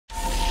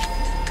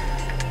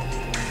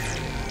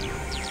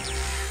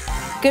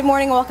Good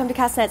morning, welcome to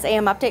Castanet's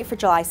AM Update for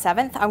July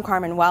 7th. I'm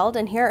Carmen Weld,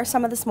 and here are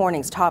some of this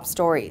morning's top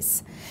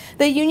stories.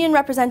 The union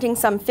representing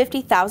some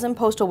 50,000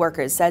 postal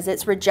workers says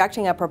it's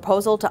rejecting a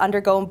proposal to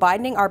undergo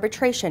binding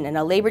arbitration in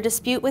a labour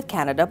dispute with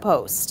Canada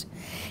Post.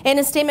 In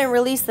a statement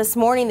released this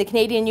morning, the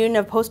Canadian Union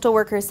of Postal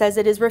Workers says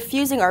it is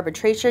refusing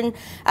arbitration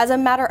as a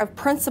matter of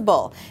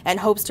principle and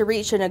hopes to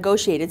reach a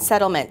negotiated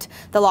settlement.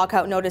 The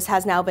lockout notice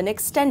has now been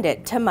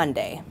extended to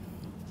Monday.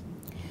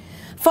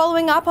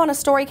 Following up on a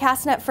story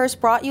Castanet first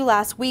brought you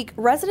last week,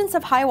 residents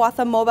of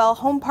Hiawatha Mobile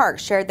Home Park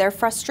shared their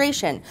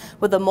frustration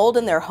with the mold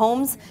in their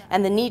homes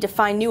and the need to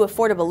find new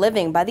affordable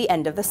living by the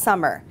end of the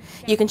summer.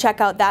 You can check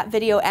out that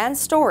video and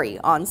story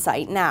on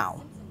site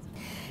now.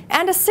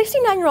 And a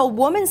 69-year-old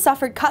woman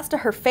suffered cuts to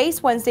her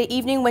face Wednesday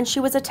evening when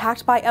she was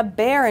attacked by a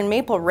bear in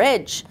Maple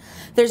Ridge.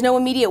 There's no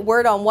immediate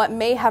word on what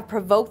may have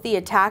provoked the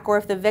attack or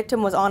if the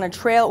victim was on a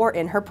trail or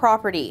in her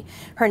property.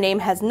 Her name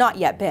has not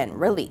yet been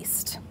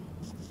released.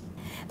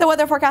 The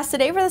weather forecast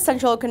today for the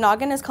central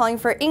Okanagan is calling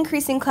for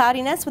increasing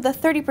cloudiness with a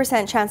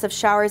 30% chance of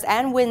showers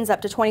and winds up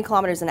to 20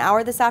 kilometers an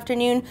hour this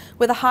afternoon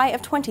with a high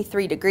of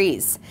 23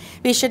 degrees.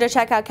 Be sure to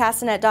check out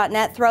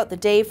castanet.net throughout the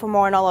day for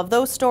more on all of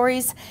those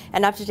stories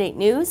and up-to-date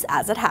news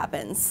as it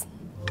happens.